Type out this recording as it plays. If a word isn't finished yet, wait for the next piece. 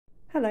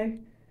Hello,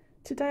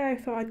 today I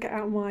thought I'd get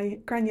out my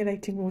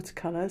granulating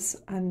watercolours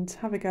and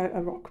have a go at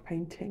a rock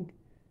painting.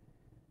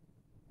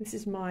 This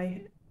is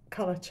my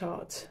colour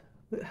chart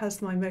that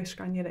has my most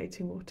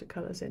granulating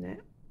watercolours in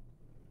it.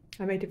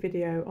 I made a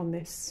video on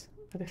this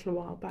a little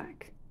while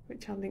back,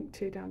 which I'll link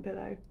to down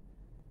below.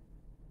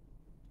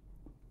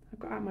 I've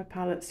got out my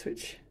palettes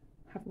which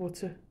have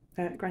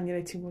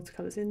granulating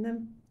watercolours in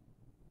them.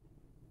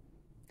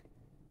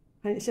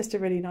 And it's just a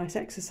really nice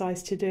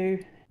exercise to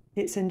do.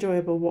 It's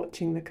enjoyable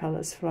watching the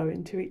colours flow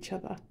into each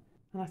other,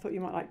 and I thought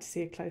you might like to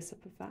see a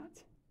close-up of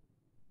that.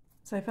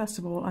 So first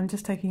of all, I'm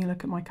just taking a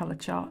look at my colour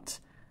chart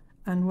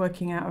and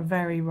working out a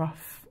very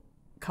rough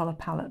colour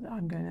palette that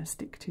I'm going to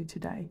stick to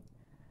today.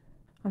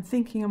 I'm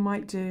thinking I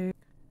might do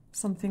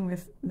something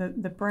with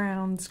the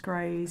browns,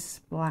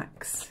 greys,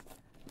 blacks,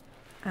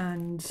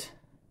 and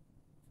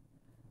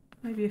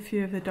maybe a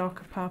few of the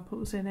darker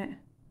purples in it.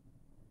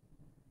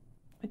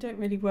 I don't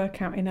really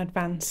work out in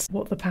advance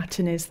what the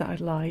pattern is that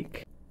I'd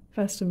like.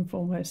 First and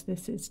foremost,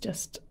 this is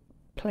just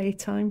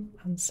playtime,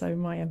 and so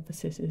my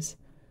emphasis is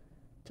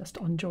just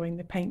on enjoying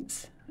the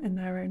paints in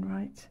their own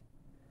right.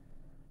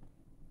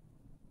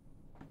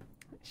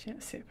 Actually,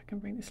 let's see if I can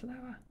bring this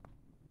lower.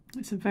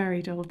 It's a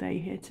very dull day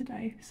here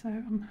today, so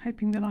I'm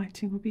hoping the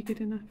lighting will be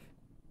good enough.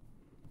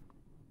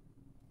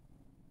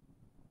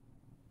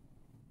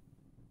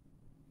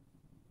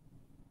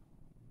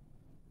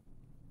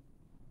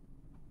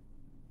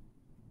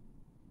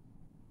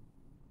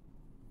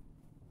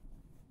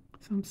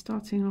 So I'm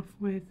starting off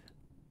with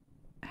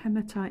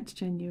Hematite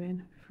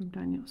Genuine from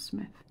Daniel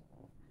Smith.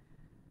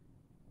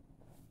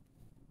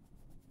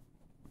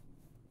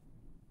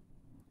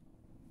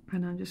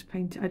 And I'm just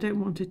painting, I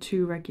don't want a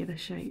too regular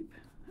shape,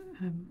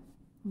 I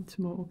want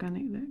a more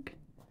organic look.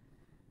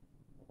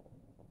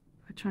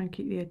 I try and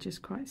keep the edges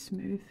quite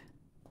smooth.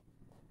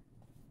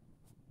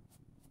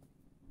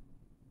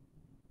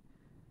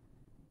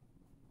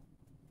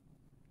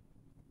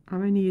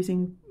 I'm only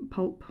using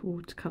pulp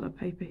watercolour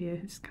paper here,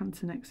 it's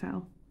Canson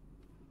XL.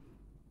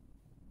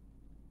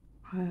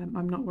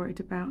 I'm not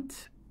worried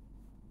about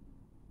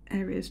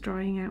areas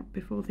drying out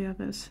before the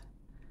others.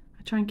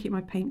 I try and keep my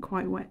paint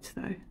quite wet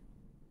though.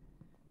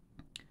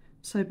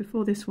 So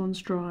before this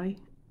one's dry,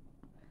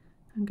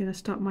 I'm going to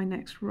start my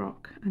next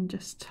rock and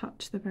just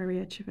touch the very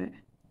edge of it.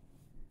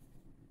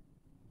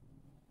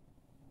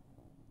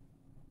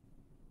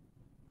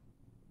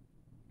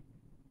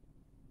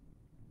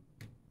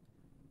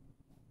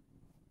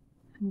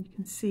 And you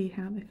can see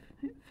how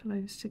it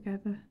flows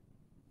together.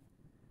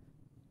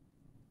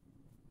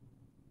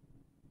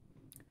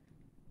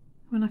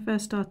 When I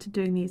first started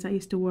doing these, I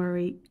used to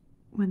worry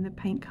when the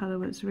paint colour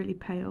was really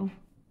pale,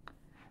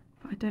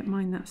 but I don't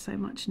mind that so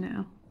much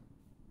now.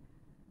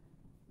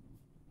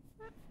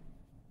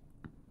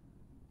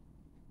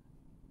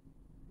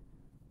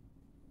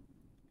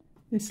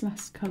 This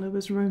last colour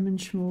was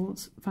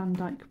Szmal's Van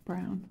Dyke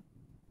Brown.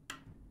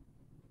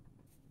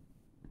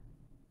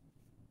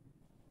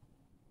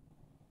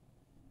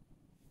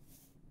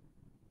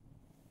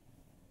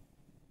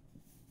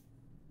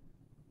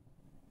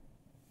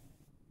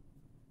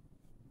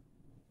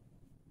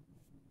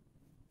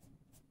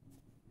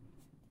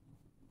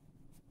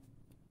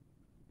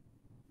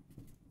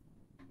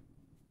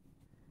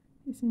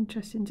 It's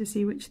interesting to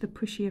see which the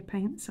pushier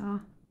paints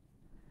are.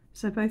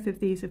 So both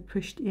of these have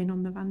pushed in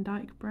on the Van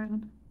Dyke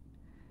Brown.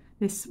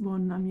 This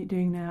one I'm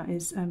doing now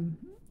is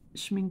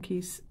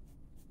Schmincke's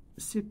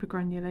Super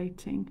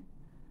Granulating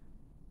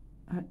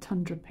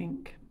Tundra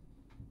Pink.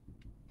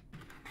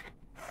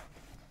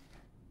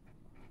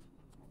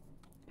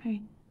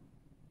 Okay.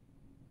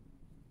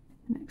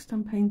 Next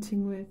I'm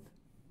painting with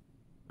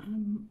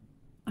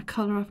a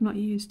colour I've not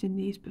used in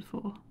these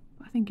before.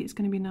 I think it's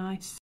going to be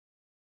nice.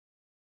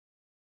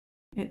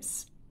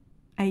 It's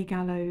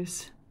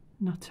Gallo's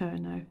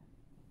Notturno.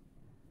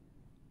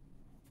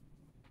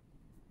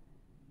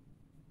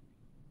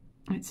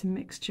 It's a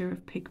mixture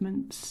of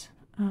pigments,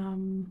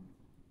 PB29,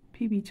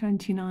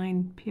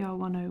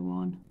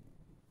 PR101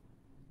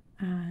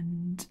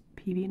 and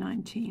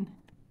PB19.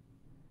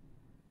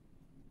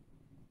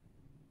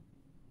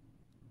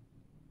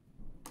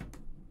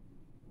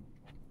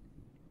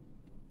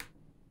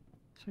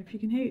 So if you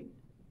can hear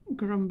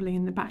grumbling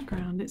in the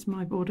background, it's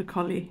my border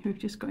collie who've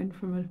just got in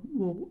from a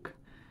walk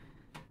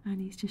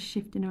and he's just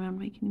shifting around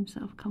making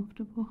himself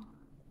comfortable.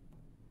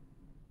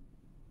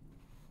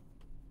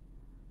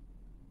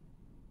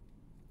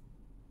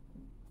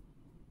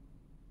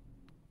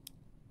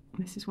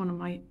 This is one of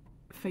my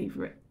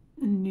favourite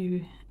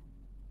new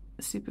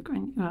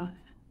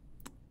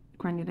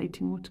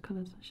granulating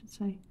watercolours, I should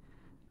say,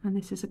 and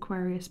this is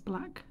Aquarius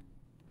Black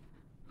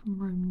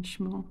from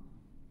Szmal.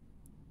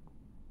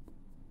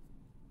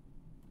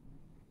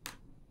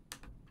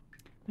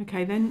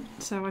 Okay then,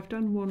 so I've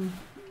done one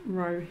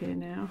row here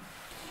now,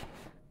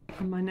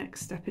 and my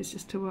next step is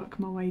just to work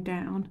my way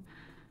down,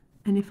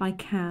 and if I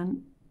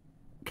can,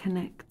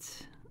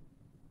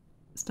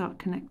 start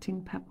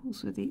connecting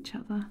pebbles with each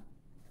other.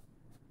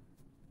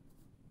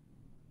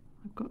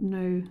 I've got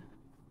no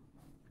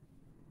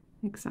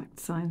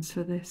exact signs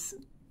for this.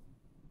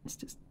 It's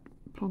just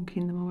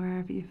plonking them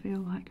wherever you feel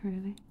like,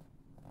 really.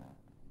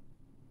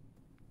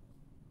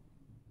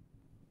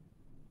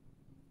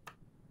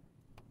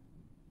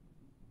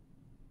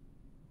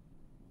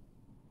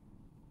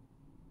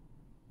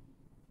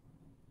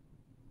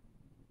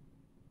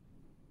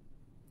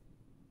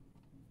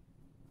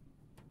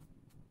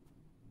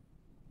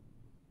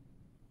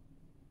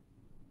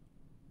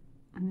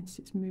 And this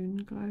is Moon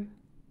Glow.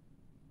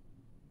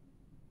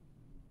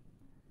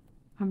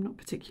 I'm not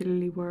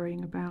particularly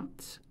worrying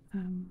about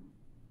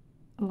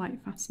light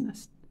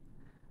fastness.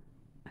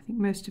 I think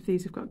most of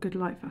these have got good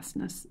light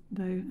fastness,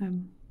 though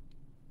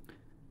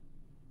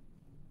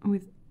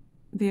with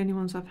the only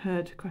ones I've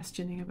heard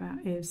questioning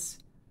about is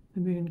the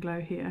Moon Glow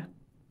here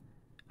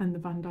and the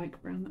Van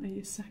Dyke Brown that I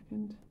used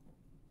second.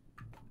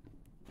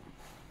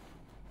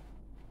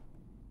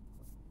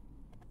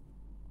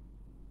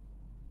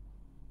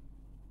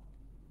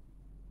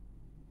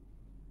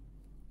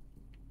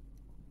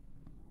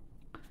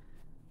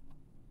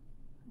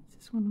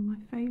 This is one of my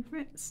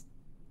favourites.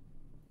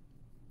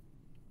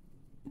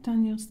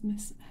 Daniel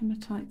Smith's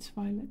Hematites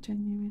Violet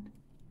Genuine.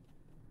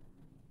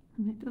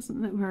 And it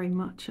doesn't look very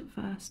much at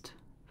first,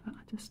 but I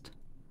just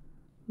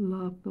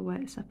love the way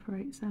it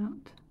separates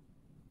out.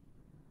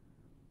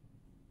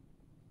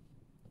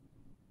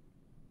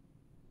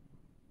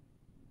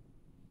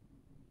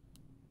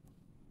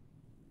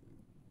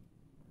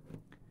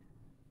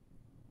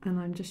 And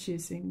I'm just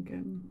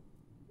using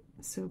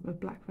silver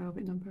black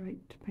velvet No.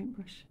 8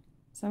 paintbrush.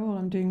 So all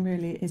I'm doing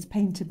really is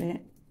paint a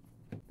bit,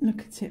 look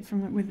at it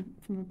from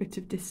a bit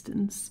of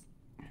distance.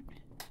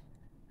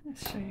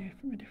 Let's show you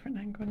from a different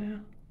angle now.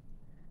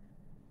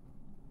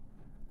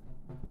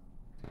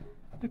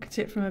 Look at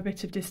it from a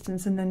bit of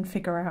distance and then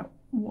figure out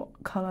what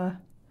colour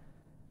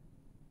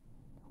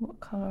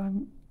I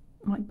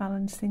might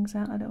balance things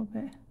out a little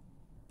bit.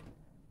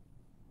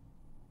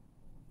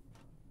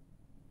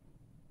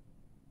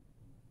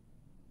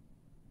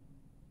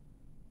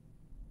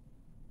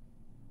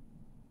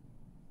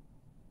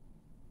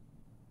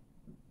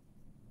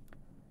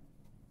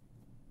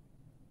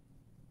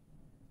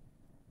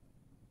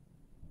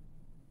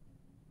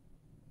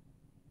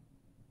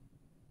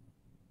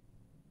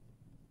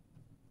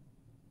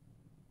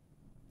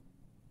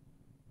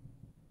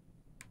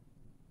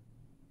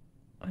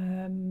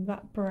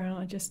 That brown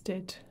I just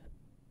did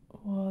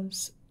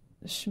was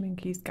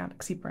Schmincke's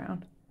Galaxy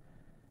Brown,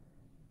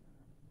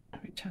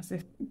 which has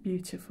this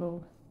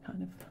beautiful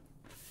kind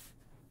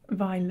of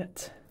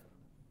violet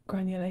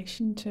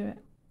granulation to it.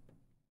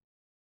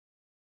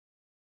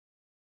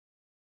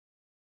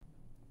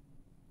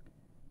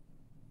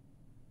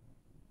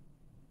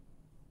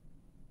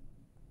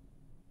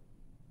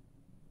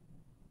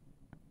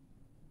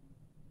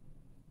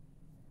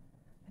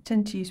 I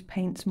tend to use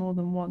paints more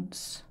than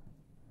once.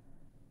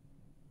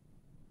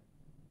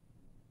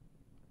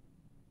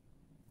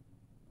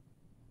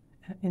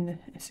 In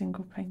a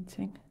single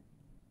painting.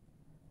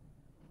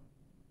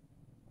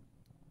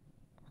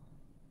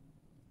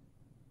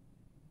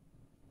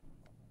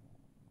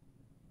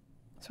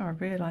 So I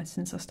realised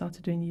since I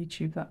started doing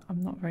YouTube that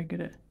I'm not very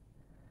good at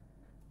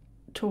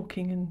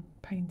talking and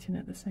painting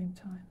at the same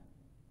time.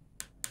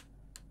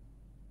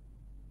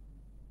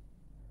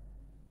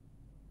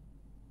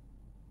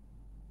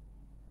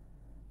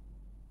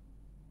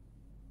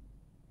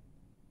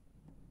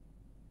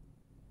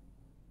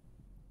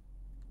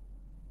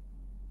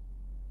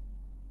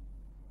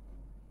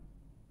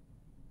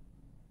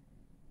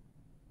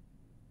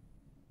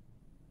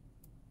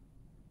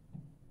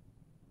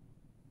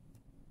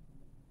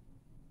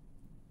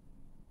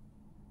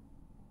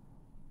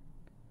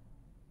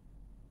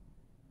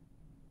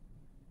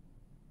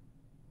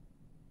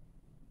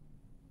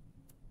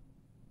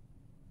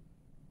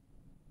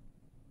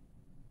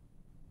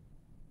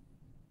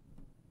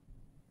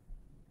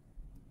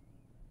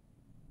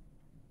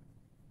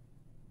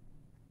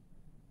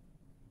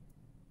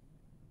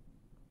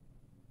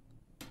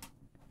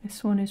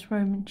 This one is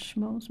Roman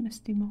Szmal's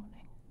Misty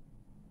Morning.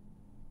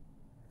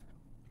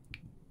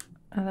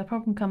 The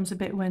problem comes a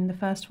bit when the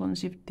first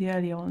ones, the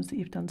earlier ones that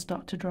you've done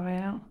start to dry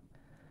out.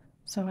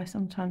 So I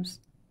sometimes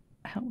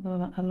help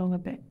them along a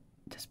bit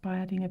just by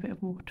adding a bit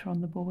of water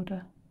on the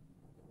border.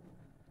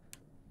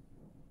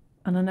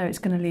 And I know it's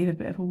going to leave a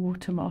bit of a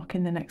watermark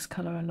in the next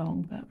colour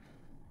along, but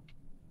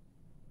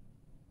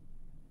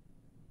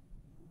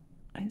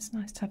it's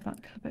nice to have that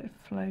little bit of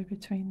flow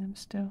between them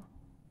still.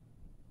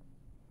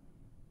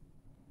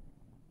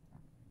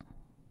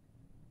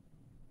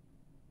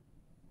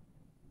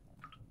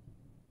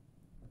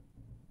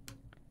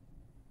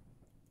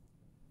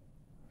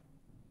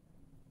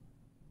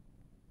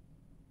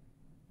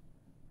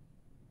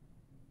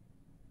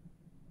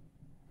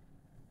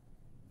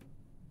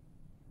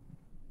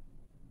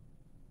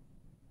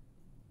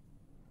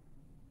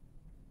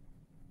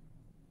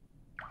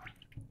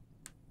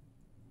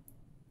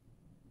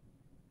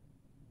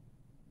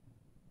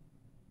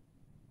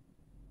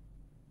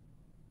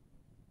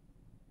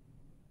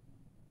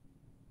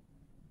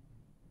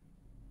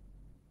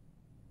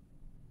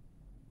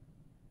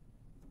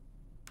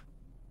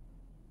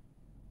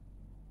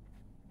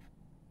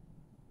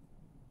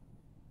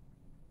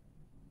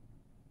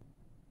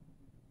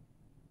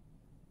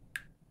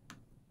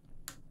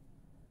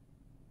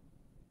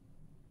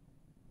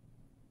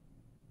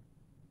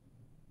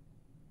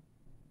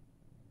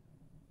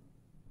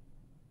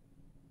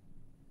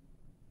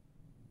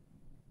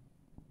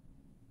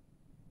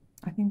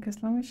 think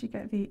as long as you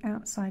get the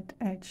outside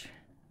edge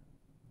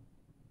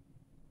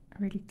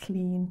really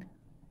clean,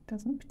 it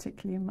doesn't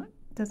particularly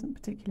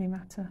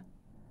matter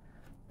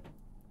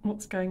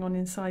what's going on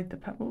inside the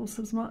pebbles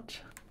as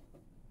much,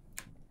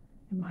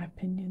 in my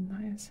opinion,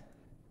 that is.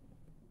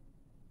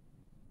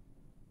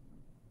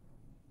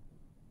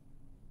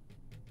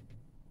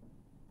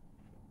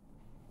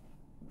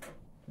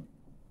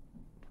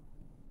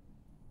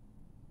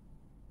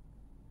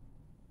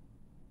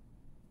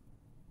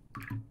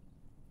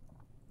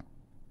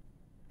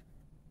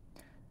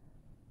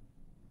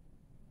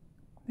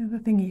 The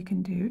other thing you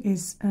can do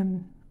is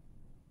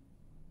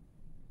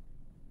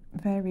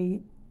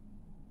vary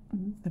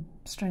the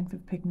strength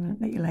of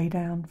pigment that you lay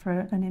down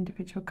for an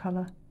individual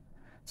colour.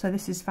 So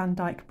this is Van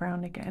Dyke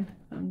Brown again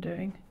I'm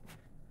doing.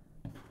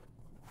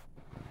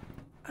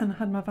 And I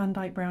had my Van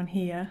Dyke Brown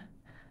here,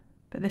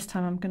 but this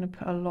time I'm going to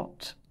put a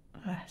lot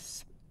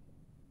less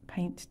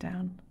paint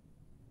down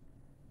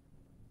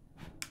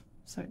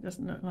so it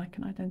doesn't look like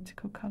an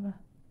identical colour.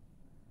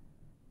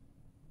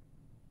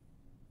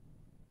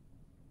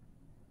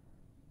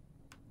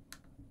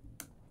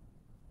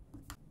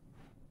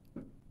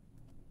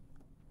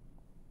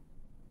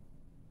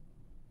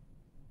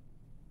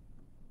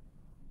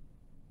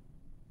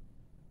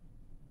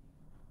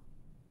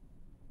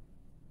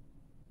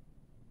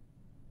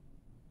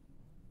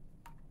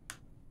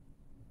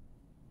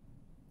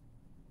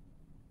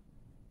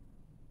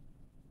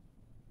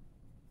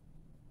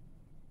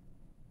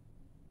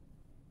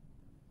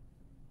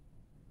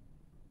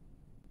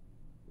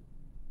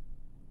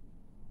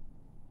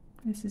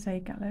 This is a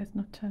Gallo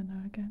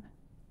Watercolours again.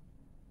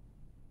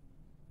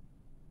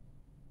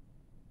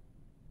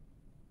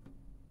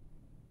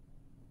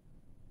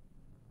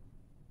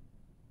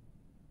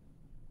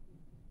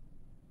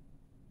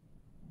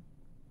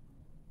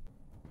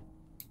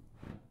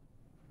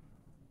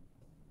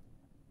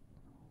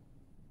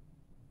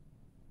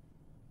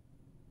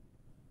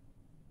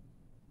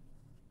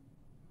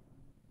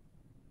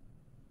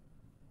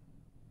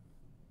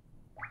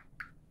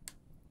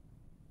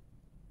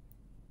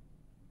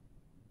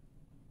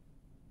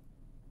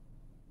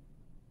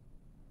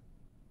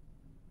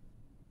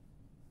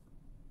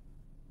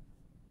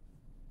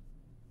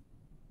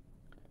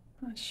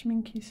 That's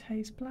Schmincke's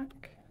Haze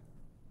Black.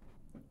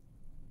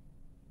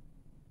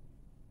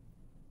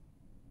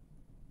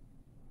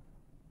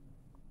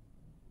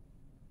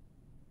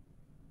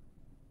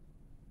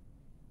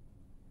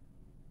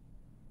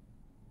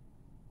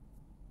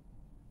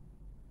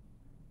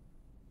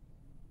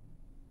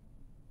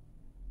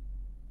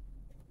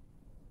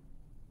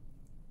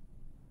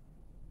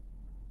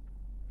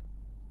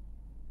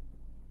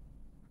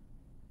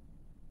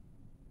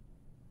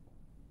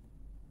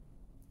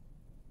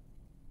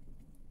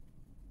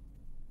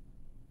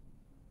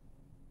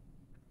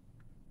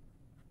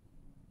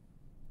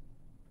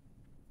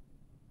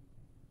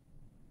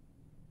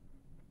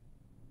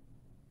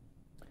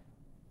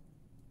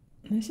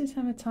 This is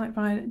Hematite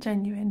Violet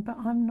Genuine, but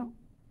I'm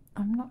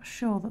not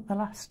sure that the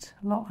last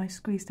lot I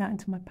squeezed out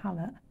into my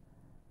palette,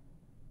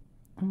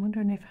 I'm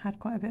wondering if it had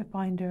quite a bit of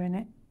binder in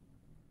it.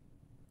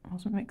 It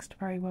wasn't mixed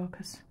very well,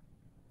 because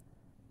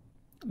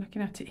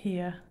looking at it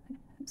here,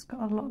 it's got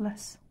a lot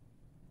less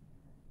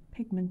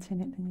pigment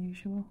in it than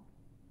usual.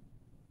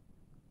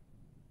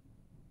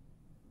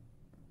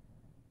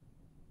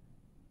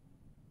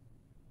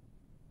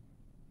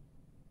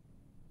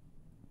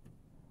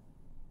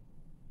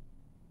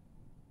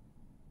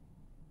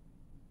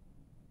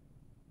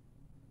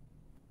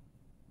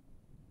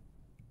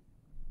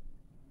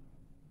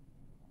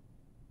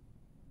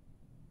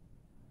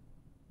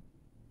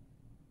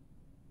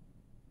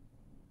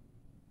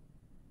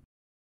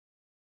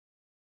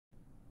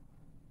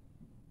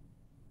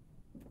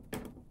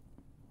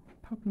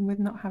 Problem with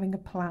not having a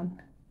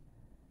plan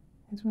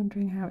is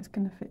wondering how it's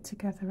going to fit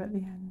together at the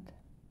end.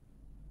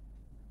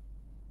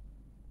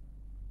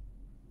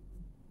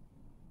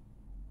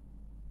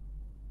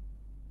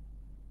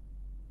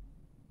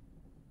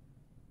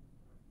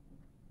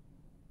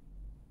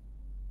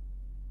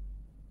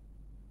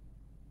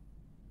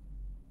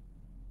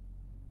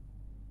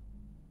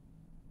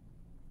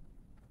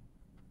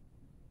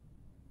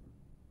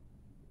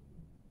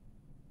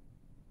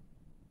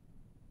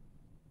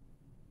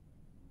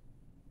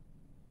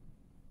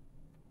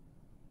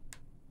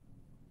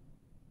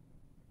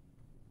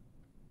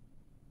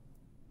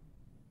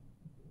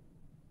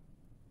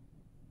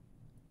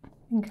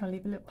 I think I'll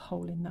leave a little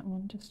hole in that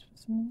one just for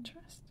some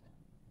interest.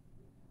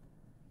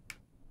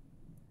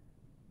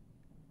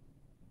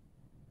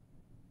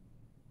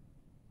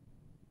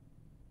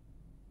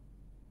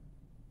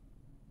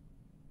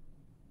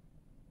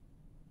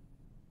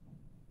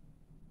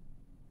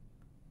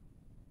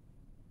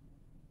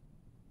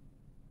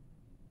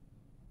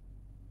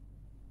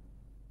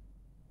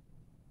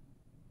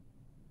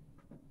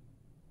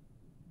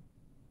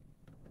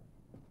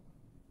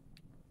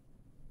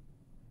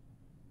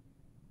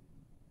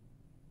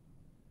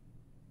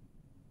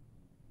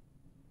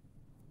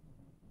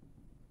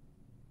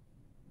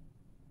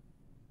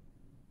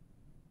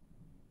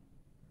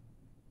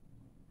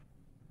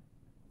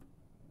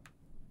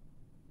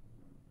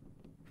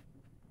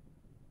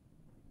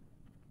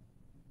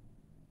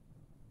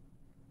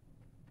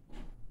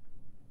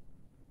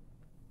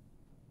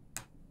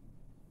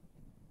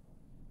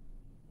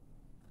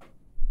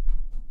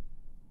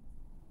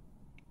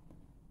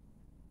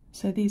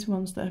 So these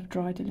ones that have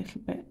dried a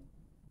little bit,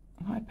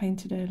 I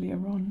painted earlier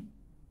on,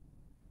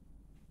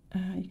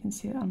 you can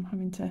see that I'm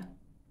having to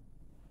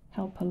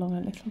help along a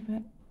little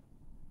bit.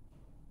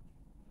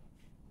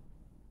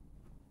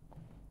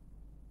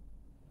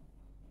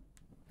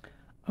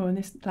 Oh, and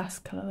this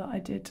last colour that I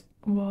did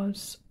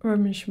was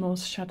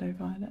Szmal's Shadow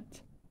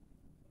Violet.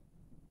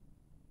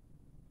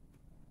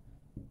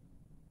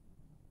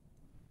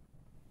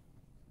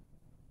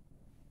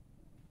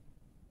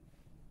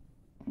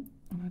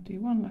 And I'll do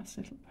one last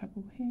little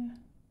pebble here.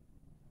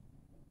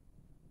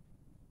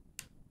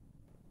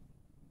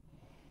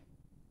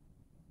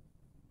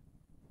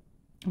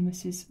 And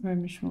this is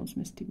Szmal's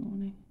Misty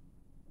Morning.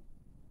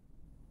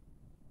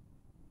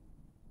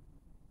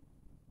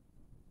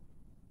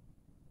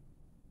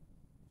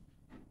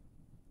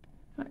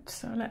 Right,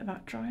 so I'll let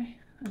that dry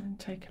and then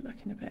take a look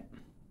in a bit.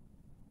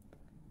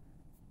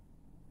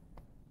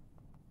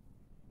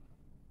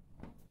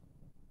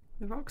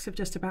 The rocks have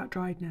just about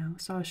dried now,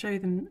 so I'll show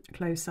them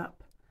close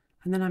up,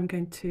 and then I'm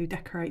going to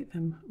decorate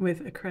them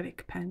with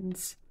acrylic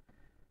pens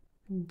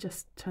and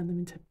just turn them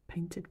into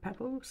painted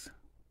pebbles.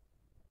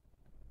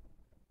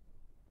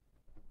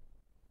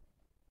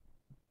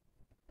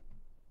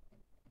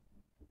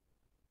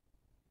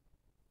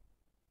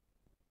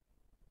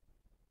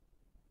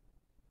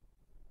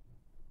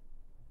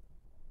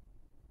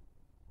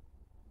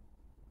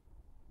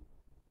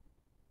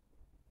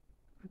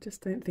 I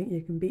just don't think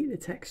you can beat the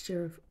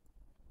texture of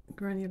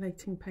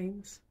granulating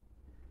paints.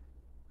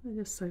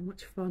 They're just so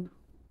much fun.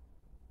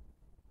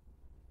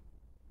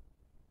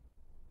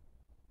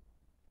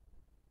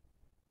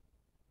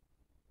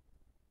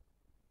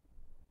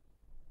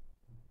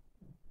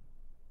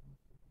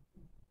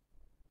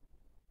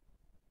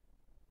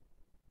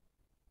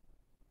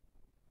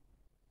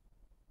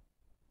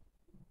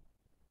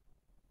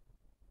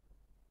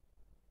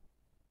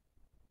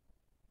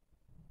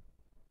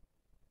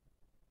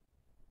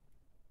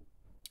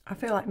 I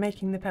feel like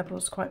making the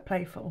pebbles quite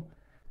playful.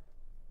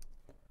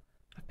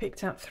 I've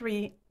picked out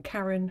 3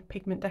 Caron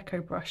Pigment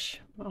Deco brush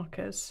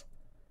markers.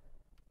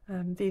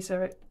 These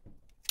are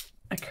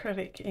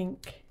acrylic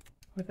ink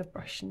with a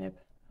brush nib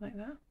like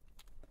that.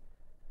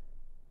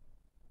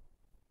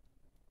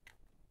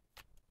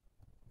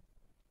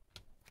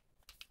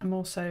 I'm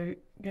also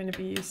going to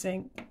be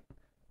using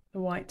the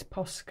white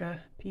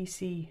Posca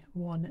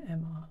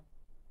PC1MR.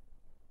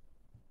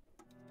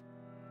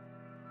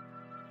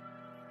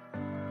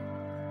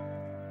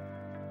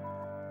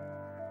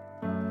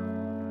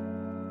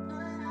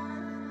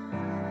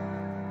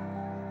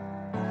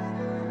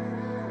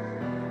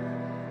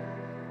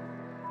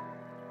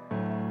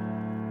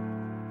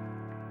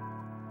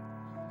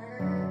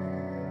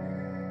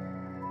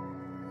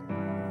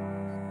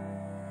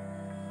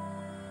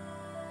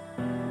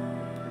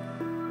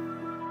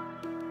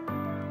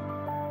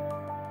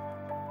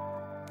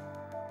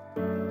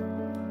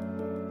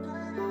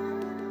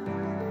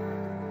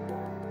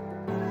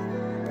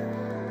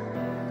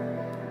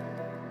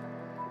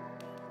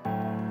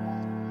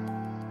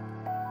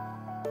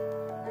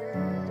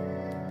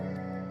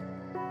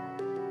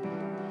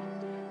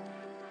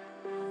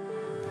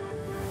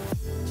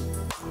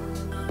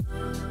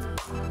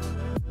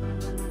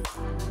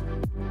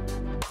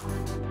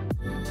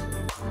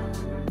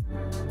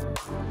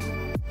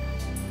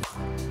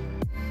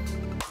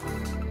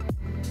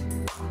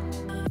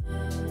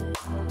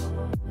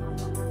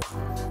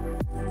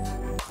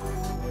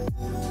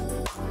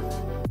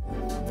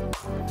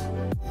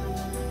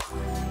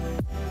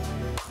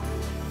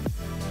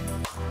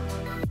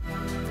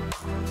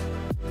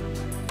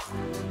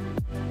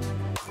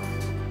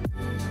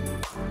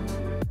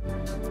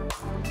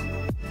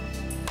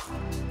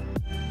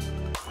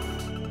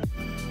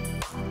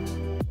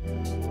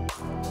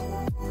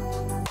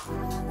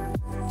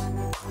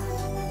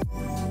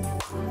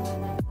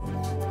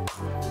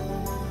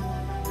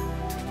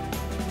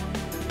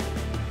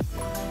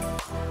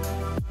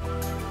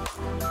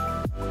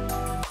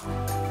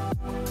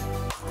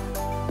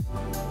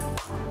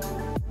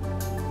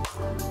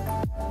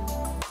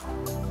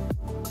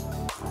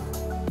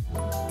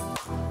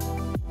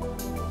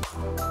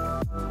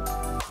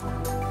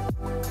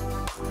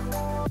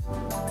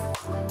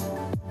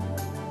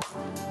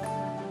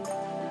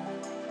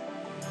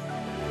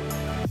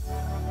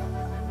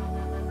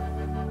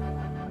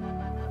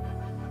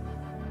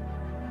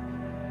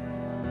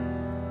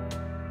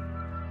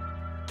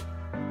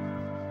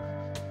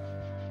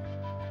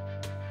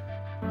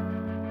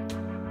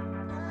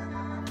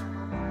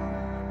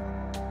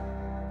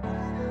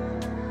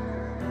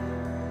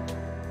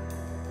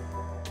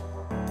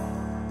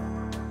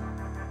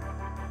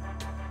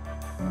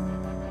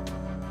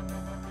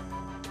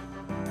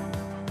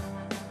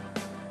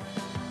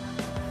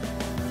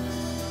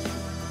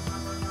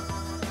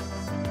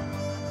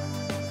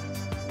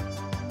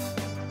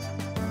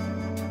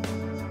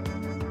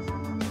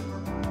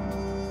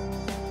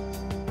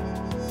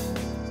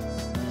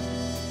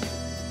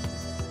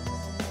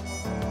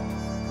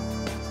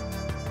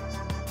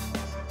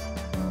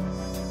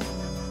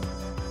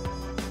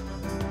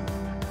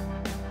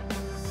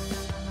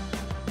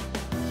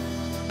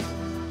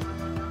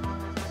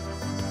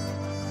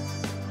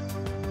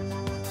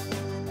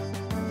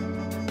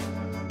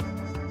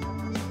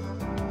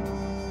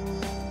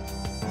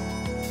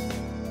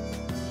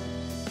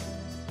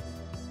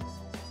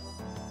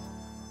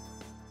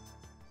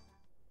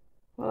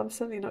 I'm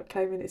certainly not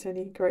claiming it's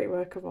any great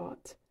work of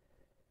art,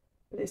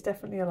 but it's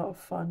definitely a lot of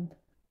fun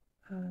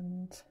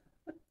and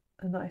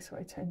a nice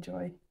way to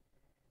enjoy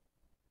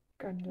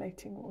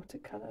granulating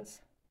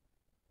watercolours.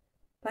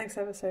 Thanks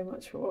ever so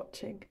much for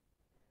watching.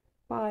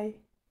 Bye.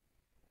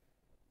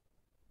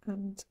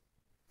 And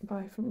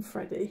bye from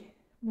Freddie,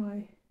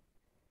 my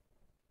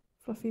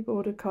fluffy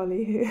border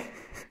collie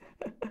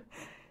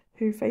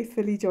who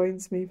faithfully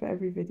joins me for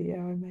every video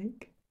I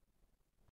make.